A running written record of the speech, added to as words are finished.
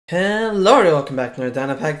Hello and welcome back to another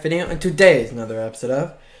Dino-Pack video, and today is another episode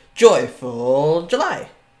of Joyful July.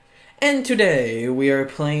 And today we are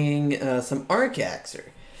playing some Arcaxer.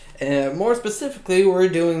 More specifically, we're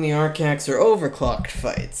doing the Arcaxer overclocked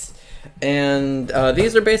fights. And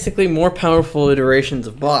these are basically more powerful iterations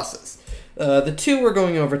of bosses. The two we're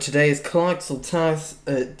going over today is Colossal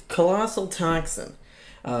Toxin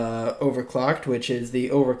overclocked, which is the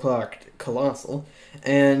overclocked Colossal,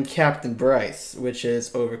 and Captain Bryce, which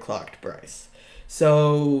is overclocked Bryce.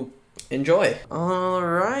 So, enjoy!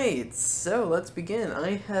 Alright, so let's begin.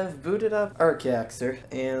 I have booted up Arcaxer,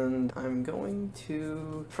 and I'm going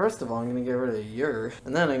to... First of all, I'm going to get rid of your,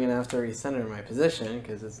 and then I'm going to have to recenter my position,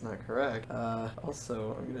 because it's not correct.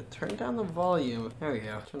 Also, I'm going to turn down the volume. There we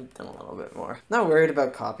go, turn it down a little bit more. Not worried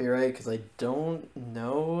about copyright, because I don't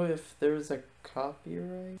know if there's a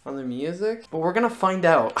copyright on the music, but we're gonna find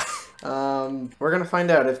out. We're gonna find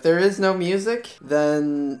out. If there is no music,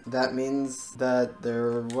 then that means that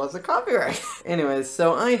there was a copyright. Anyways,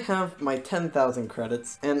 so I have my 10,000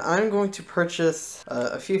 credits, and I'm going to purchase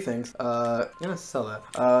a few things. I'm gonna sell that.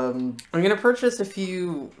 I'm gonna purchase a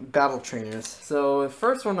few battle trainers. So the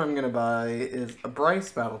first one I'm gonna buy is a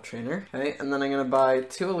Bryce battle trainer, okay? And then I'm gonna buy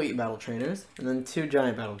 2 elite battle trainers, and then 2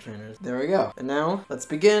 giant battle trainers. There we go. And now, let's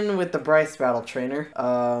begin with the Bryce battle trainer,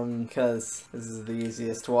 because this is the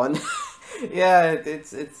easiest one. Yeah,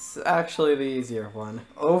 it's actually the easier one.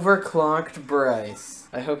 Overclocked Bryce.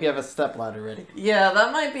 I hope you have a stepladder ready. Yeah,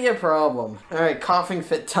 that might be a problem. Alright, coughing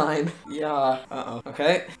fit time. Yeah, uh-oh.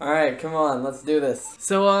 Okay, alright, come on, let's do this.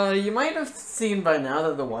 So, you might have seen by now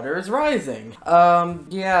that the water is rising.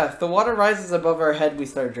 Yeah, if the water rises above our head, we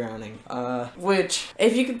start drowning. Which,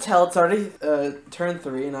 if you can tell, it's already, turn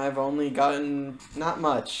 3, and I've only gotten not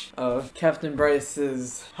much of Captain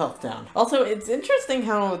Bryce's health down. Also, it's interesting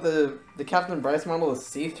how the Captain Bryce model is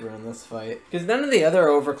see-through in this fight, because none of the other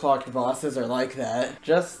overclocked bosses are like that.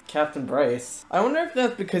 Just Captain Bryce. I wonder if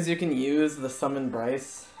that's because you can use the Summon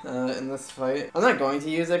Bryce in this fight. I'm not going to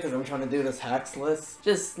use it because I'm trying to do this hacks list.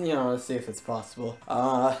 Just, you know, to see if it's possible.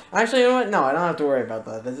 Actually, you know what? No, I don't have to worry about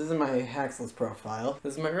that. This isn't my hacks list profile.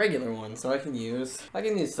 This is my regular one, so I can use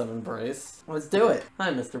Summon Bryce. Let's do it.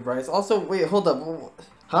 Hi, Mr. Bryce. Also, wait, hold up.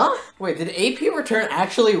 Huh? Wait, did AP return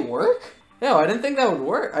actually work? No, I didn't think that would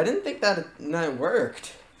work. I didn't think that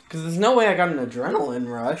worked. Because there's no way I got an adrenaline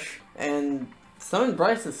rush. And Summon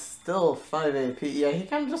Bryce is still 5 AP. Yeah, he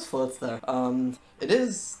kind of just floats there. It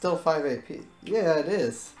is still 5 AP. Yeah, it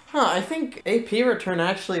is. Huh, I think AP return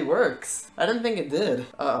actually works. I didn't think it did.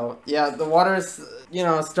 Uh-oh. Yeah, the water's, you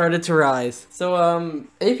know, started to rise. So,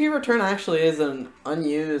 AP return actually is an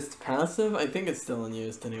unused passive. I think it's still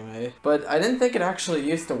unused anyway. But I didn't think it actually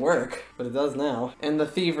used to work, but it does now. And the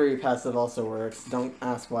Thievery passive also works. Don't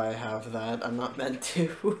ask why I have that. I'm not meant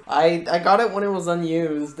to. I got it when it was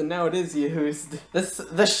unused, and now it is used.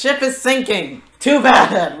 The ship is sinking! Too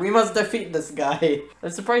bad! We must defeat this guy. I'm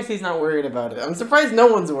surprised he's not worried about it. I'm surprised no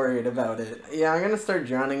one's worried about it. Yeah, I'm gonna start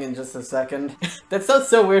drowning in just a second. That sounds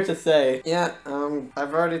so weird to say. Yeah,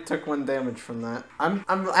 I've already took 1 damage from that. I'm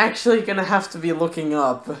actually gonna have to be looking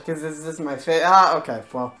up, because this is my okay,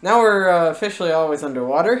 well. Now we're officially always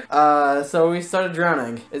underwater. So we started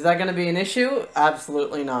drowning. Is that gonna be an issue?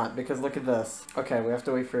 Absolutely not, because look at this. Okay, we have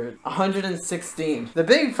to wait for 116. The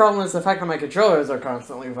big problem is the fact that my controllers are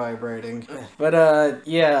constantly vibrating. But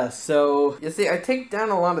yeah, so, you see, I take down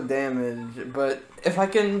a lot of damage, but if I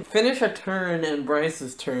can finish a turn and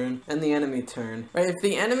Bryce's turn and the enemy turn, right? If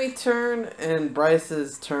the enemy turn and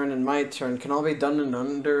Bryce's turn and my turn can all be done in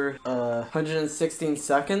under 116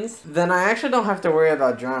 seconds, then I actually don't have to worry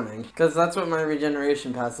about drowning, because that's what my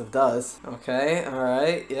regeneration passive does. Okay,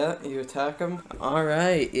 alright, yeah, you attack him.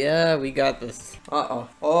 Alright, yeah, we got this. Uh-oh.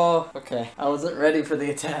 Oh, okay. I wasn't ready for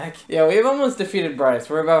the attack. Yeah, we've almost defeated Bryce.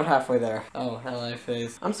 We're about halfway there. Oh, LI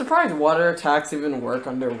phase. I'm surprised water attacks even work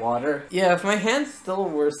underwater. Yeah, if my hands still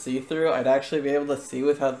were see-through, I'd actually be able to see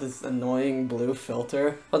without this annoying blue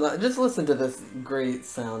filter. Hold on, just listen to this great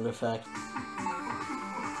sound effect.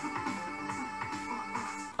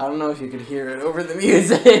 I don't know if you could hear it over the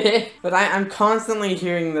music, but I'm constantly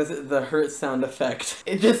hearing the hurt sound effect.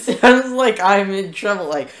 It just sounds like I'm in trouble,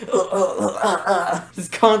 like,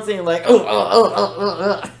 just constantly like,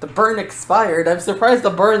 The burn expired. I'm surprised the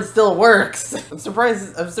burn still works. I'm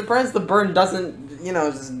surprised the burn doesn't, you know,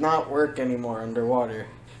 just not work anymore underwater.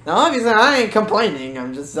 Now, obviously, I ain't complaining.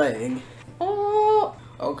 I'm just saying. Oh,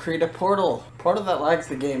 create a portal. Portal that lags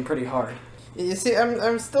the game pretty hard. You see,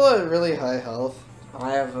 I'm still at really high health.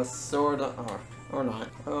 I have a sword, or not.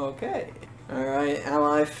 Okay. Alright,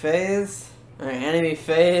 ally phase. Alright, enemy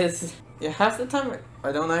phase. Yeah, half the time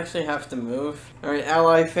I don't actually have to move. Alright,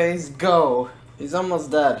 ally phase, go. He's almost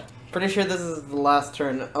dead. Pretty sure this is the last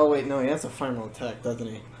turn. Oh wait, no, he has a final attack, doesn't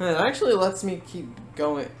he? It actually lets me keep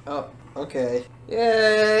going up. Okay.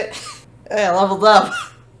 Yay! Hey, I leveled up!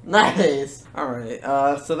 Nice! Alright,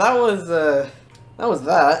 so that was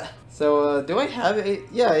that. So, do I have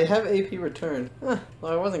yeah, I have AP return. Huh,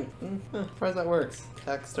 well, I wasn't, surprised that works.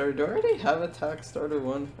 Attack starter, do I already have attack starter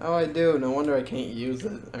 1? Oh, I do, no wonder I can't use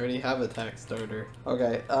it. I already have attack starter.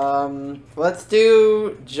 Okay, let's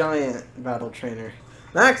do giant battle trainer.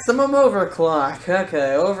 Maximum overclock.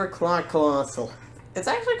 Okay, overclock colossal. It's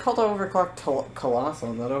actually called overclocked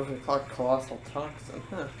colossal, not overclocked colossal toxin.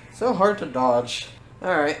 Huh. So hard to dodge.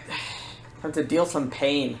 Alright, time to deal some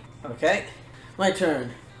pain. Okay, my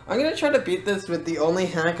turn. I'm gonna try to beat this with the only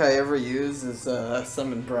hack I ever use is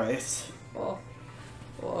summon Bryce. Oh.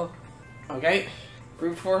 Oh. Okay,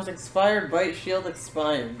 brute force expired, bite shield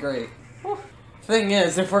expired. Great. Oh. Thing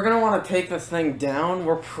is, if we're gonna want to take this thing down,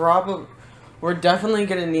 we're definitely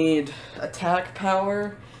gonna need attack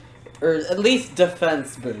power, or at least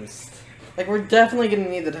defense boost. Like, we're definitely gonna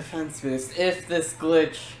need the defense boost if this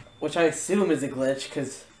glitch, which I assume is a glitch,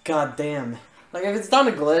 because goddamn. Like, if it's not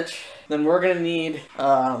a glitch, then we're gonna need,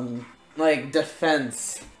 like,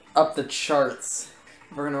 defense up the charts.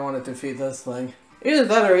 We're gonna want to defeat this thing. Either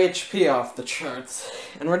that or HP off the charts.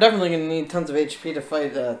 And we're definitely gonna need tons of HP to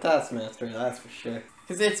fight Taskmaster, that's for sure.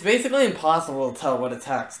 Because it's basically impossible to tell what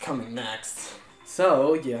attack's coming next.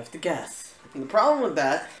 So, you have to guess. And the problem with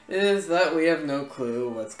that is that we have no clue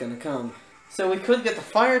what's gonna come. So we could get the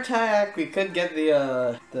fire attack, we could get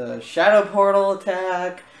the shadow portal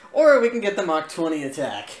attack, or we can get the Mach 20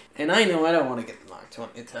 attack. And I know I don't want to get the Mach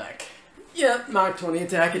 20 attack. Yep, Mach 20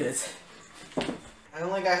 attack it is. I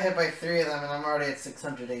only got hit by 3 of them and I'm already at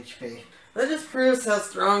 600 HP. That just proves how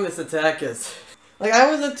strong this attack is. Like,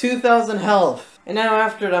 I was at 2,000 health, and now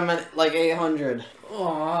after it I'm at like 800.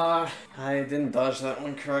 Aww. I didn't dodge that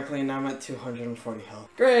one correctly, and now I'm at 240 health.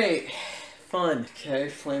 Great! Fun. Okay,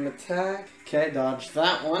 flame attack. Okay, dodge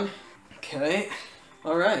that one. Okay.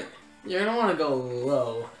 Alright. You're gonna want to go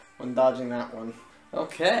low when dodging that one.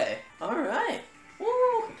 Okay. Alright.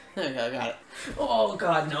 Woo! There you go, I got it. Oh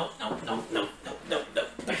god, no, no, no, no, no, no,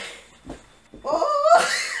 no. Oh!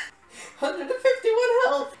 151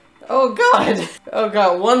 health! Oh god! Oh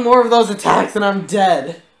god, one more of those attacks and I'm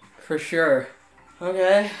dead. For sure.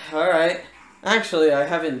 Okay, alright. Actually, I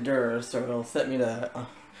have Endure, so it'll set me to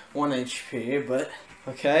 1 HP, but...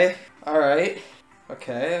 Okay, alright.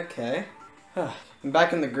 Okay, okay. I'm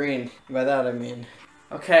back in the green. By that I mean...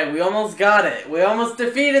 Okay, we almost got it. We almost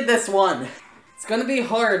defeated this one. It's gonna be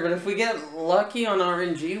hard, but if we get lucky on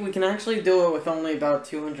RNG, we can actually do it with only about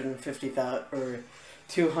 250,000, or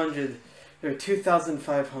 200, or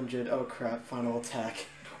 2,500. Oh crap, final attack.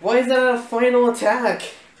 Why is that a final attack?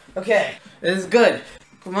 Okay, this is good.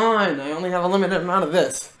 Come on, I only have a limited amount of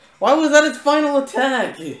this. Why was that its final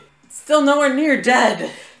attack? It's still nowhere near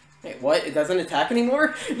dead. Wait, what? It doesn't attack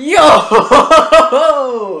anymore?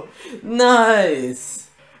 Yo! Nice!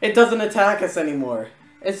 It doesn't attack us anymore.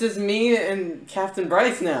 It's just me and Captain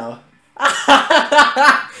Bryce now.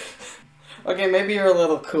 Okay, maybe you're a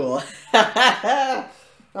little cool. Oh,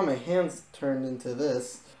 my hands turned into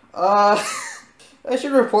this. I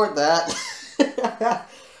should report that.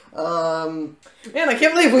 Man, I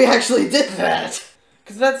can't believe we actually did that!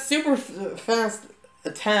 Because that super fast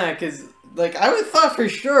attack is... Like, I would thought for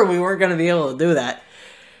sure we weren't going to be able to do that.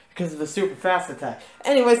 Because of the super fast attack.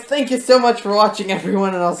 Anyways, thank you so much for watching,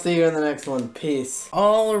 everyone, and I'll see you in the next one. Peace.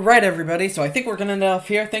 Alright, everybody, so I think we're going to end off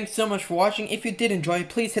here. Thanks so much for watching. If you did enjoy,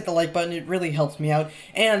 please hit the like button. It really helps me out.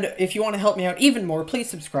 And if you want to help me out even more, please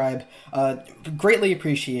subscribe. Greatly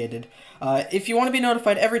appreciated. If you want to be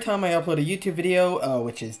notified every time I upload a YouTube video,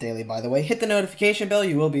 which is daily, by the way, hit the notification bell.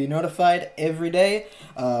 You will be notified every day.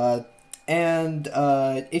 And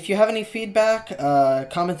if you have any feedback,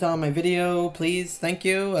 comment on my video, please. Thank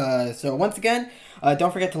you. So once again,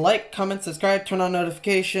 don't forget to like, comment, subscribe, turn on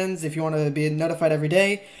notifications if you want to be notified every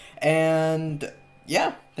day. And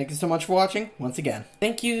yeah, thank you so much for watching once again.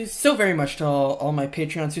 Thank you so very much to all my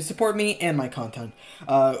Patreons who support me and my content,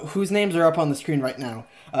 whose names are up on the screen right now.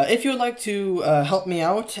 If you would like to help me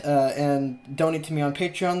out and donate to me on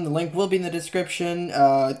Patreon, the link will be in the description.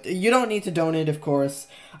 You don't need to donate, of course,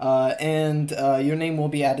 and your name will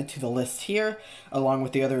be added to the list here, along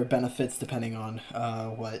with the other benefits depending on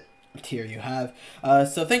what tier you have.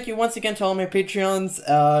 So thank you once again to all my Patreons.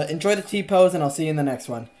 Enjoy the T-pose, and I'll see you in the next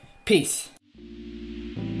one. Peace.